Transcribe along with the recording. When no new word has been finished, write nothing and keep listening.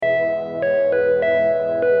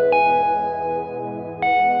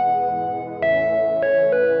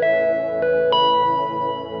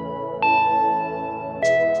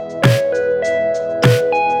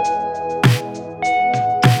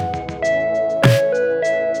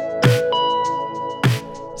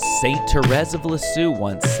Saint Therese of Lisieux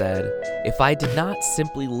once said, "If I did not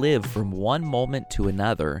simply live from one moment to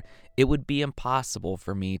another, it would be impossible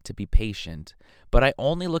for me to be patient. But I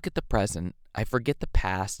only look at the present, I forget the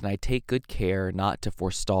past, and I take good care not to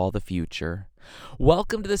forestall the future."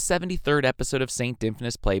 Welcome to the 73rd episode of St.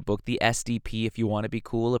 Dimphna's Playbook, the SDP if you want to be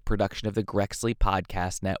cool, a production of the Grexley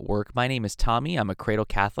Podcast Network. My name is Tommy. I'm a cradle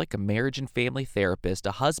Catholic, a marriage and family therapist,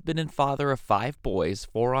 a husband and father of 5 boys,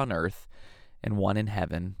 4 on earth and 1 in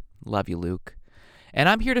heaven. Love you, Luke. And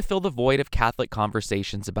I'm here to fill the void of Catholic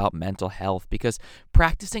conversations about mental health because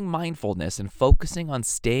practicing mindfulness and focusing on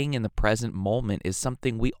staying in the present moment is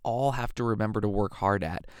something we all have to remember to work hard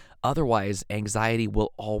at. Otherwise, anxiety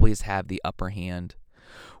will always have the upper hand.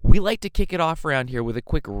 We like to kick it off around here with a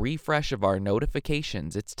quick refresh of our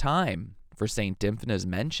notifications. It's time for St. Dimphna's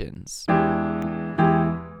Mentions.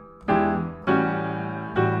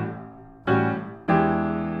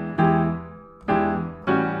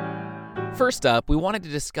 First up, we wanted to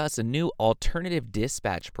discuss a new alternative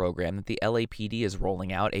dispatch program that the LAPD is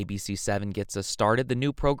rolling out. ABC7 gets us started. The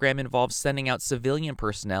new program involves sending out civilian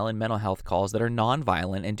personnel in mental health calls that are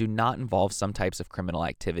nonviolent and do not involve some types of criminal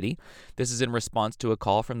activity. This is in response to a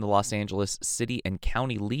call from the Los Angeles city and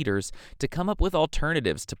county leaders to come up with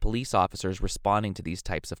alternatives to police officers responding to these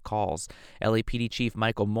types of calls. LAPD Chief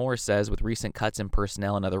Michael Moore says with recent cuts in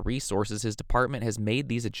personnel and other resources, his department has made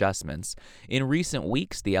these adjustments. In recent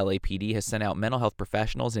weeks, the LAPD has sent out mental health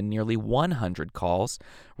professionals in nearly 100 calls.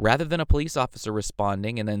 Rather than a police officer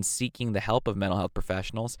responding and then seeking the help of mental health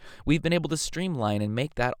professionals, we've been able to streamline and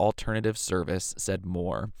make that alternative service, said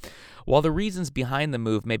Moore. While the reasons behind the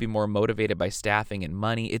move may be more motivated by staffing and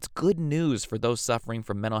money, it's good news for those suffering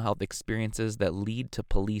from mental health experiences that lead to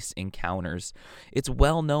police encounters. It's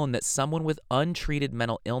well known that someone with untreated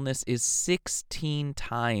mental illness is 16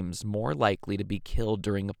 times more likely to be killed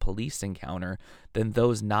during a police encounter than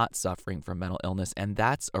those not suffering from mental illness, and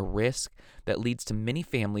that's a risk that leads to many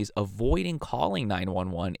families avoiding calling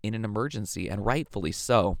 911 in an emergency, and rightfully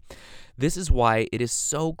so. This is why it is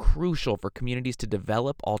so crucial for communities to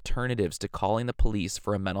develop alternatives to calling the police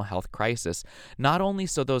for a mental health crisis, not only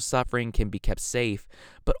so those suffering can be kept safe,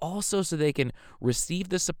 but also so they can receive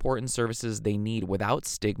the support and services they need without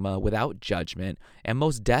stigma, without judgment, and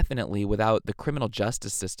most definitely without the criminal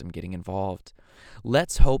justice system getting involved.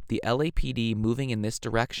 Let's hope the LAPD moving in this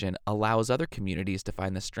direction allows other communities to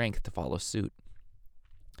find the strength to follow suit.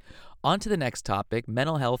 On to the next topic.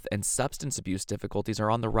 Mental health and substance abuse difficulties are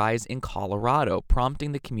on the rise in Colorado,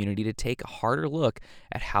 prompting the community to take a harder look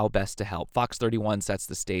at how best to help. Fox 31 sets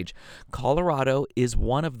the stage. Colorado is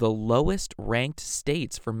one of the lowest ranked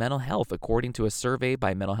states for mental health, according to a survey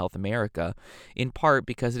by Mental Health America, in part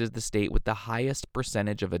because it is the state with the highest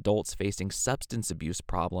percentage of adults facing substance abuse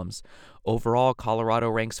problems. Overall, Colorado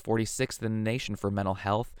ranks 46th in the nation for mental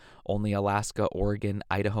health. Only Alaska, Oregon,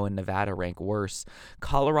 Idaho, and Nevada rank worse.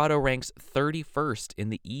 Colorado ranks 31st in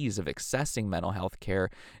the ease of accessing mental health care,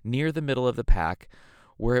 near the middle of the pack.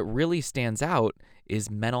 Where it really stands out is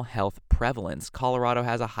mental health prevalence. Colorado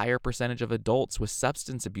has a higher percentage of adults with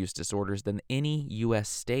substance abuse disorders than any U.S.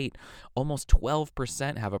 state. Almost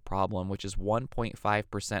 12% have a problem, which is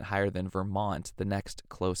 1.5% higher than Vermont, the next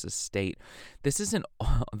closest state. This isn't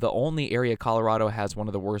the only area Colorado has one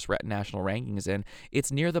of the worst national rankings in.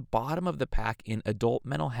 It's near the bottom of the pack in adult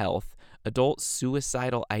mental health, adult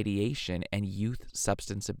suicidal ideation, and youth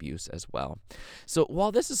substance abuse as well. So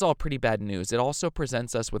while this is all pretty bad news, it also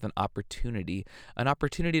presents us with an opportunity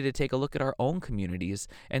to take a look at our own communities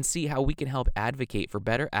and see how we can help advocate for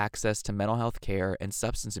better access to mental health care and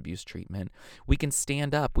substance abuse treatment. We can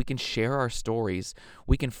stand up, we can share our stories,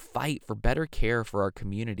 we can fight for better care for our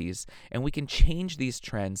communities, and we can change these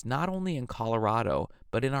trends not only in Colorado,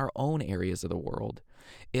 but in our own areas of the world.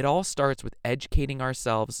 It all starts with educating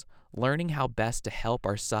ourselves, learning how best to help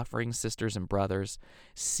our suffering sisters and brothers,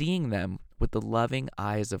 seeing them with the loving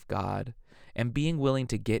eyes of God, and being willing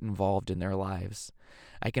to get involved in their lives.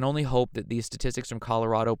 I can only hope that these statistics from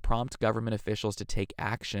Colorado prompt government officials to take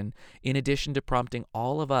action, in addition to prompting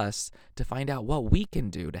all of us to find out what we can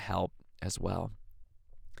do to help as well.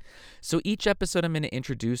 So each episode I'm going to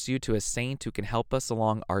introduce you to a saint who can help us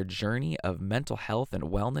along our journey of mental health and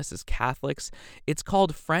wellness as Catholics. It's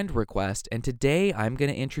called Friend Request, and today I'm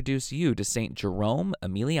going to introduce you to Saint Jerome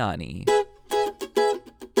Emiliani.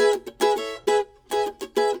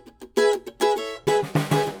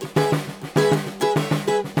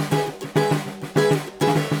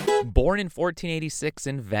 Born in 1486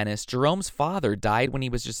 in Venice, Jerome's father died when he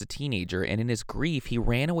was just a teenager, and in his grief, he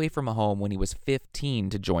ran away from home when he was 15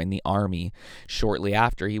 to join the army. Shortly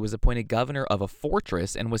after, he was appointed governor of a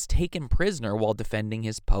fortress and was taken prisoner while defending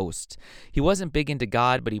his post. He wasn't big into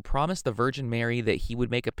God, but he promised the Virgin Mary that he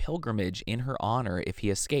would make a pilgrimage in her honor if he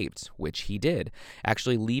escaped, which he did,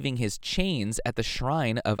 actually leaving his chains at the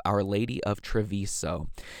shrine of Our Lady of Treviso.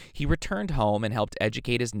 He returned home and helped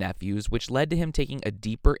educate his nephews, which led to him taking a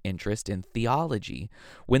deeper interest in theology.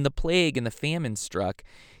 When the plague and the famine struck,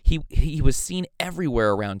 he was seen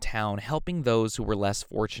everywhere around town, helping those who were less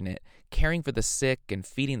fortunate, caring for the sick, and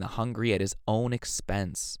feeding the hungry at his own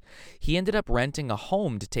expense. He ended up renting a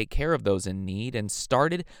home to take care of those in need and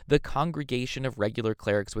started the Congregation of Regular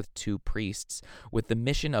Clerics with 2 priests, with the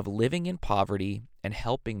mission of living in poverty and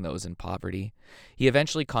helping those in poverty. He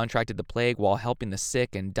eventually contracted the plague while helping the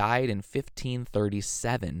sick and died in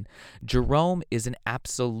 1537. Jerome is an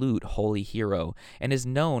absolute holy hero and is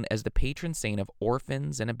known as the patron saint of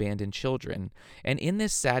orphans and abandoned children. And in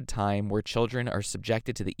this sad time where children are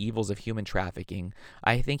subjected to the evils of human trafficking,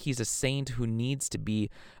 I think he's a saint who needs to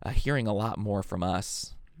be hearing a lot more from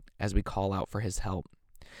us as we call out for his help.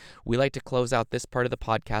 We like to close out this part of the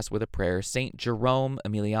podcast with a prayer. Saint Jerome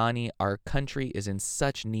Emiliani, our country is in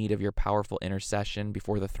such need of your powerful intercession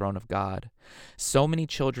before the throne of God. So many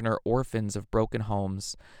children are orphans of broken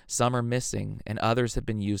homes. Some are missing, and others have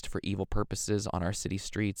been used for evil purposes on our city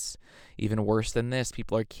streets. Even worse than this,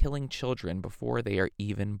 people are killing children before they are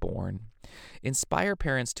even born. Inspire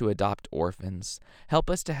parents to adopt orphans. Help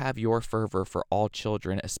us to have your fervor for all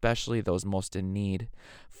children, especially those most in need.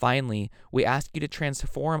 Finally, we ask you to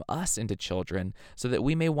transform us into children so that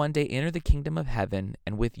we may one day enter the kingdom of heaven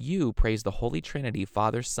and with you praise the Holy Trinity,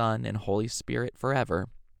 Father, Son, and Holy Spirit forever.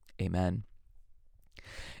 Amen.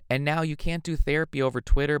 And now you can't do therapy over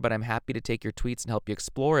Twitter, but I'm happy to take your tweets and help you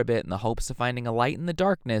explore a bit in the hopes of finding a light in the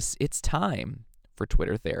darkness. It's time for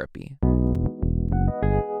Twitter therapy.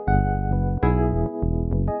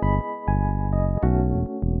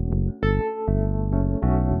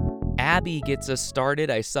 Abby gets us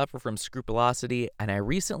started. I suffer from scrupulosity, and I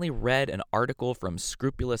recently read an article from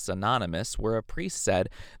Scrupulous Anonymous where a priest said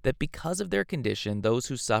that because of their condition, those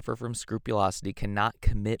who suffer from scrupulosity cannot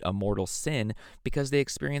commit a mortal sin because they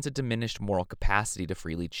experience a diminished moral capacity to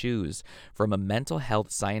freely choose. From a mental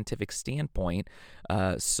health scientific standpoint,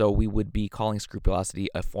 so we would be calling scrupulosity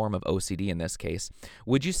a form of OCD in this case.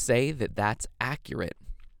 Would you say that that's accurate?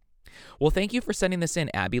 Well, thank you for sending this in,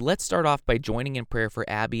 Abby. Let's start off by joining in prayer for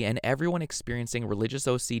Abby and everyone experiencing religious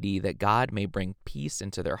OCD, that God may bring peace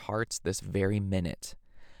into their hearts this very minute.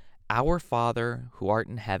 Our Father, who art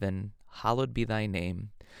in heaven, hallowed be thy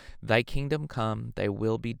name. Thy kingdom come, thy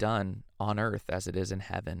will be done, on earth as it is in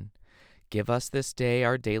heaven. Give us this day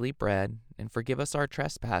our daily bread, and forgive us our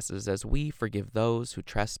trespasses as we forgive those who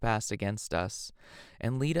trespass against us.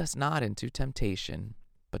 And lead us not into temptation,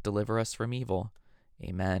 but deliver us from evil.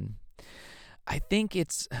 Amen. I think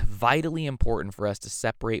it's vitally important for us to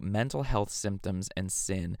separate mental health symptoms and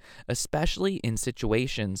sin, especially in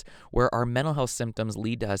situations where our mental health symptoms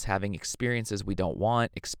lead to us having experiences we don't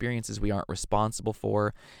want, experiences we aren't responsible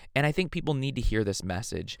for. And I think people need to hear this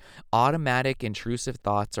message. Automatic, intrusive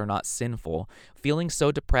thoughts are not sinful. Feeling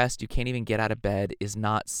so depressed you can't even get out of bed is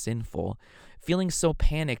not sinful. Feeling so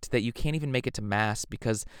panicked that you can't even make it to Mass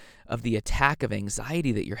because of the attack of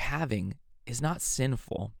anxiety that you're having is not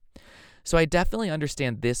sinful. So I definitely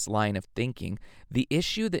understand this line of thinking. The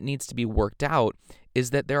issue that needs to be worked out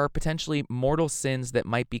is that there are potentially mortal sins that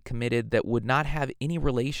might be committed that would not have any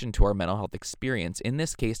relation to our mental health experience, in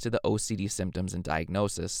this case to the OCD symptoms and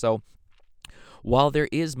diagnosis. So while there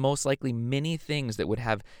is most likely many things that would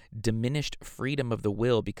have diminished freedom of the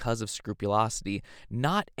will because of scrupulosity,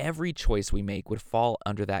 not every choice we make would fall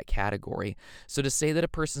under that category. So to say that a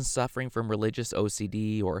person suffering from religious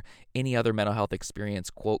OCD or any other mental health experience,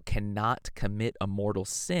 quote, cannot commit a mortal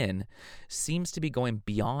sin seems to be going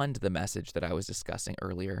beyond the message that I was discussing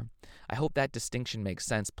earlier. I hope that distinction makes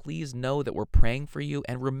sense. Please know that we're praying for you,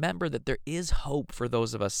 and remember that there is hope for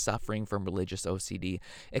those of us suffering from religious OCD.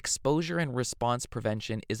 Exposure and response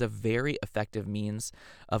prevention is a very effective means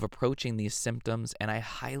of approaching these symptoms, and I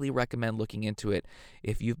highly recommend looking into it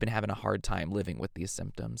if you've been having a hard time living with these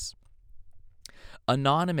symptoms.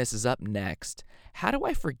 Anonymous is up next. How do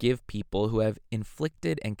I forgive people who have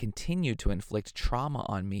inflicted and continue to inflict trauma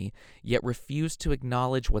on me, yet refuse to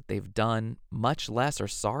acknowledge what they've done, much less are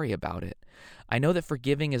sorry about it? I know that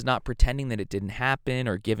forgiving is not pretending that it didn't happen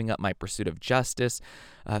or giving up my pursuit of justice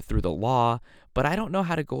through the law, but I don't know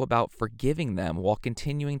how to go about forgiving them while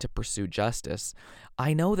continuing to pursue justice.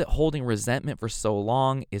 I know that holding resentment for so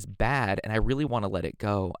long is bad, and I really want to let it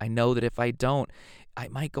go. I know that if I don't, I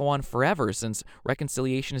might go on forever, since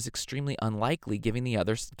reconciliation is extremely unlikely given the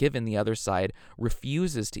other side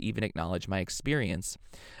refuses to even acknowledge my experience.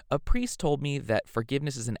 A priest told me that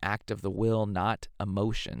forgiveness is an act of the will, not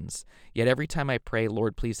emotions. Yet every time I pray,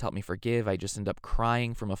 Lord, please help me forgive, I just end up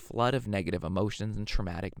crying from a flood of negative emotions and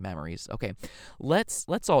traumatic memories. Okay,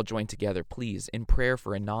 let's all join together, please, in prayer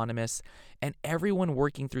for Anonymous and everyone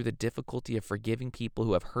working through the difficulty of forgiving people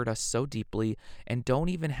who have hurt us so deeply and don't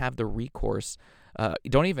even have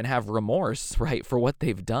remorse, right, for what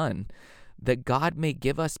they've done, that God may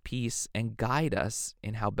give us peace and guide us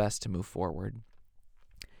in how best to move forward.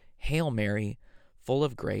 Hail Mary, full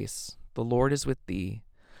of grace, the Lord is with thee.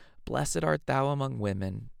 Blessed art thou among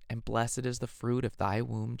women, and blessed is the fruit of thy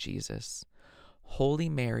womb, Jesus. Holy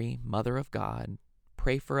Mary, Mother of God,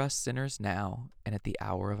 pray for us sinners now and at the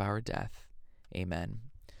hour of our death. Amen.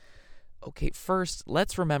 Okay, first,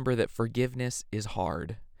 let's remember that forgiveness is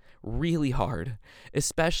hard. Really hard,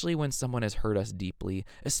 especially when someone has hurt us deeply,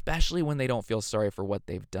 especially when they don't feel sorry for what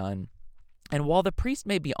they've done. And while the priest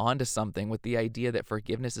may be onto something with the idea that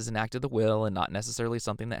forgiveness is an act of the will and not necessarily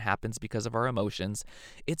something that happens because of our emotions,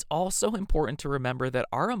 it's also important to remember that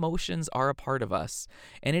our emotions are a part of us.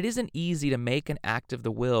 And it isn't easy to make an act of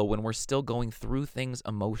the will when we're still going through things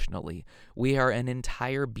emotionally. We are an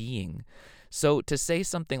entire being. So to say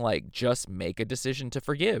something like, just make a decision to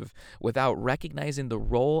forgive, without recognizing the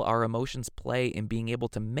role our emotions play in being able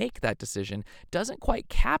to make that decision, doesn't quite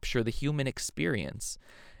capture the human experience.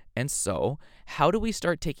 And so, how do we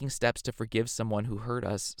start taking steps to forgive someone who hurt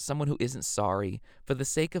us, someone who isn't sorry, for the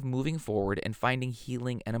sake of moving forward and finding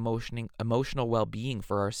healing and emotional well-being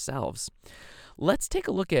for ourselves? Let's take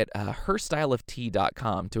a look at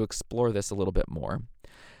herstyleoftea.com to explore this a little bit more.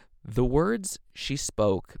 The words she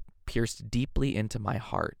spoke pierced deeply into my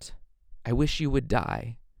heart. I wish you would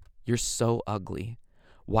die. You're so ugly.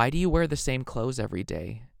 Why do you wear the same clothes every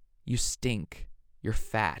day? You stink. You're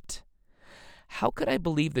fat. How could I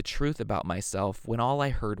believe the truth about myself when all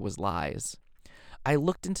I heard was lies? I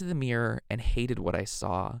looked into the mirror and hated what I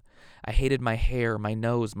saw. I hated my hair, my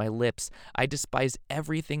nose, my lips. I despised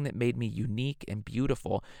everything that made me unique and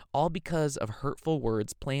beautiful, all because of hurtful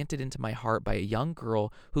words planted into my heart by a young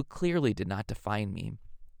girl who clearly did not define me.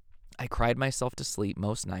 I cried myself to sleep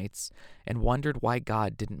most nights and wondered why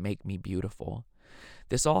God didn't make me beautiful.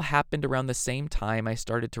 This all happened around the same time I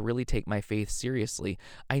started to really take my faith seriously.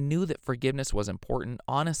 I knew that forgiveness was important.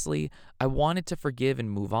 Honestly, I wanted to forgive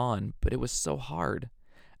and move on, but it was so hard.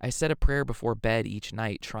 I said a prayer before bed each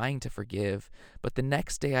night, trying to forgive, but the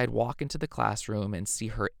next day I'd walk into the classroom and see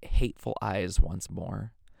her hateful eyes once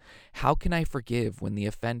more. How can I forgive when the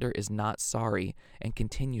offender is not sorry and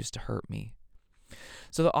continues to hurt me?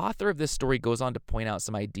 So the author of this story goes on to point out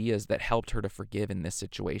some ideas that helped her to forgive in this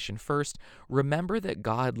situation. First, remember that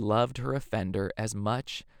God loved her offender as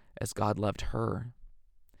much as God loved her.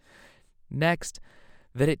 Next,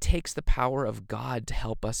 that it takes the power of God to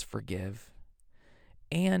help us forgive.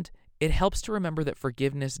 And it helps to remember that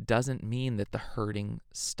forgiveness doesn't mean that the hurting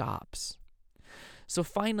stops. So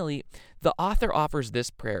finally, the author offers this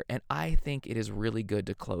prayer, and I think it is really good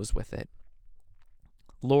to close with it.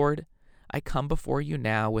 Lord, I come before you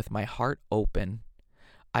now with my heart open.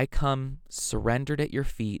 I come surrendered at your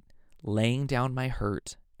feet, laying down my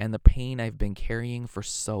hurt and the pain I've been carrying for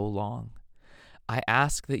so long. I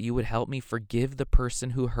ask that you would help me forgive the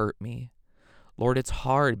person who hurt me. Lord, it's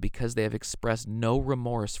hard because they have expressed no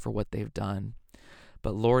remorse for what they've done.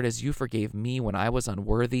 But Lord, as you forgave me when I was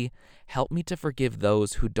unworthy, help me to forgive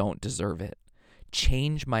those who don't deserve it.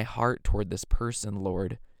 Change my heart toward this person,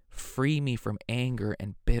 Lord. Free me from anger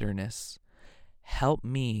and bitterness. Help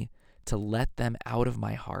me to let them out of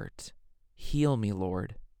my heart. Heal me,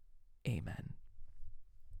 Lord. Amen.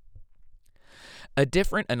 A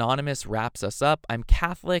different Anonymous wraps us up. I'm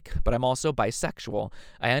Catholic, but I'm also bisexual.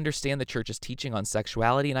 I understand the church's teaching on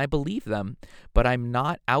sexuality, and I believe them, but I'm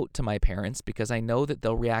not out to my parents because I know that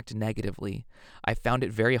they'll react negatively. I found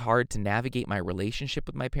it very hard to navigate my relationship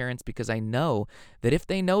with my parents because I know that if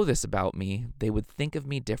they know this about me, they would think of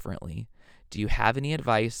me differently. Do you have any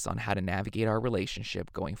advice on how to navigate our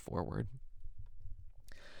relationship going forward?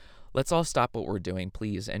 Let's all stop what we're doing,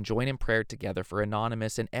 please, and join in prayer together for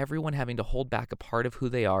Anonymous and everyone having to hold back a part of who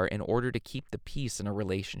they are in order to keep the peace in a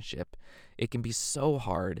relationship. It can be so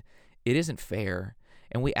hard. It isn't fair.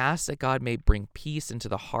 And we ask that God may bring peace into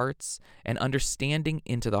the hearts and understanding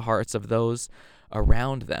into the hearts of those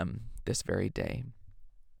around them. this very day.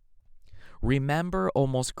 Remember, O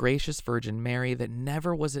most gracious Virgin Mary, that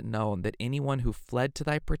never was it known that anyone who fled to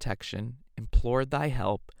thy protection, implored thy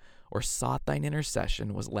help, or sought thine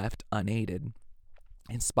intercession was left unaided.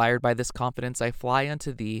 Inspired by this confidence, I fly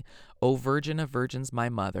unto thee, O Virgin of Virgins, my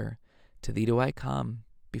mother. To thee do I come,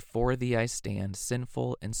 before thee I stand,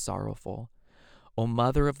 sinful and sorrowful. O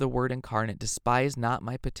Mother of the Word incarnate, despise not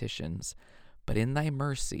my petitions, but in thy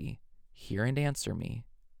mercy hear and answer me.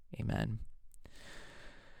 Amen.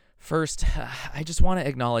 First, I just want to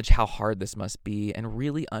acknowledge how hard this must be and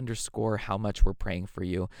really underscore how much we're praying for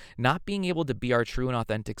you. Not being able to be our true and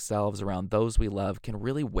authentic selves around those we love can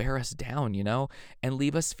really wear us down, and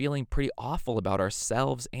leave us feeling pretty awful about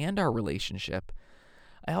ourselves and our relationship.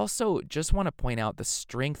 I also just want to point out the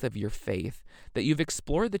strength of your faith, that you've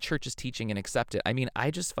explored the church's teaching and accepted it. I mean,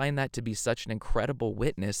 I just find that to be such an incredible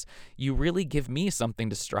witness. You really give me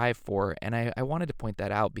something to strive for, and I wanted to point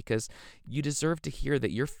that out because you deserve to hear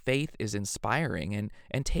that your faith is inspiring,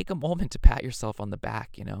 and take a moment to pat yourself on the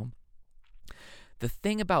back, The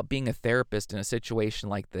thing about being a therapist in a situation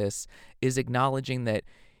like this is acknowledging that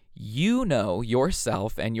you know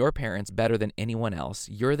yourself and your parents better than anyone else.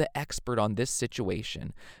 You're the expert on this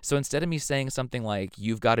situation. So instead of me saying something like,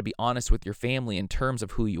 you've got to be honest with your family in terms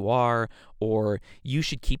of who you are, or you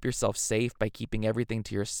should keep yourself safe by keeping everything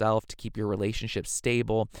to yourself to keep your relationship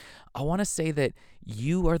stable, I want to say that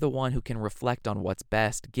you are the one who can reflect on what's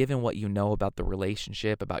best, given what you know about the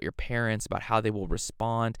relationship, about your parents, about how they will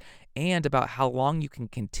respond, and about how long you can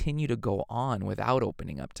continue to go on without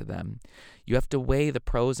opening up to them. You have to weigh the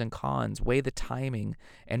pros and cons, weigh the timing,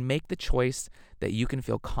 and make the choice that you can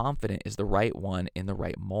feel confident is the right one in the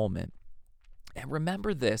right moment. And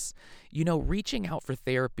remember this, reaching out for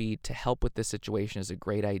therapy to help with this situation is a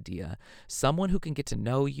great idea. Someone who can get to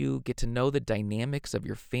know you, get to know the dynamics of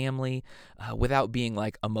your family without being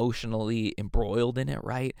emotionally embroiled in it,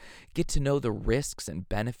 right? Get to know the risks and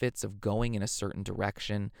benefits of going in a certain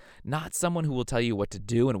direction. Not someone who will tell you what to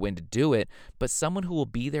do and when to do it, but someone who will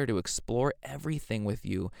be there to explore everything with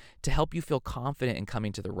you to help you feel confident in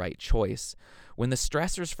coming to the right choice. When the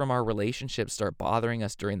stressors from our relationship start bothering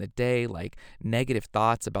us during the day, like negative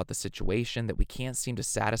thoughts about the situation that we can't seem to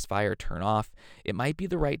satisfy or turn off, it might be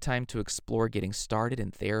the right time to explore getting started in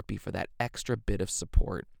therapy for that extra bit of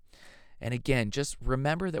support. And again, just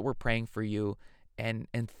remember that we're praying for you, and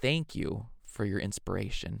thank you for your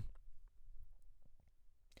inspiration.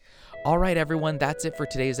 All right, everyone, that's it for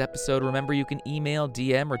today's episode. Remember, you can email,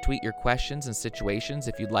 DM, or tweet your questions and situations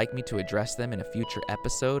if you'd like me to address them in a future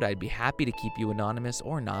episode. I'd be happy to keep you anonymous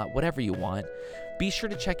or not, whatever you want. Be sure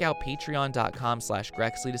to check out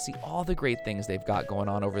patreon.com/Grexley to see all the great things they've got going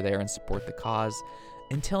on over there and support the cause.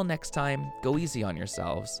 Until next time, go easy on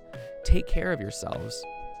yourselves. Take care of yourselves.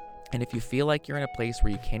 And if you feel like you're in a place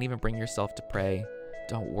where you can't even bring yourself to pray,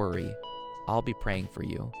 don't worry. I'll be praying for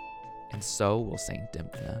you. And so will Saint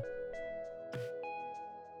Dymphna.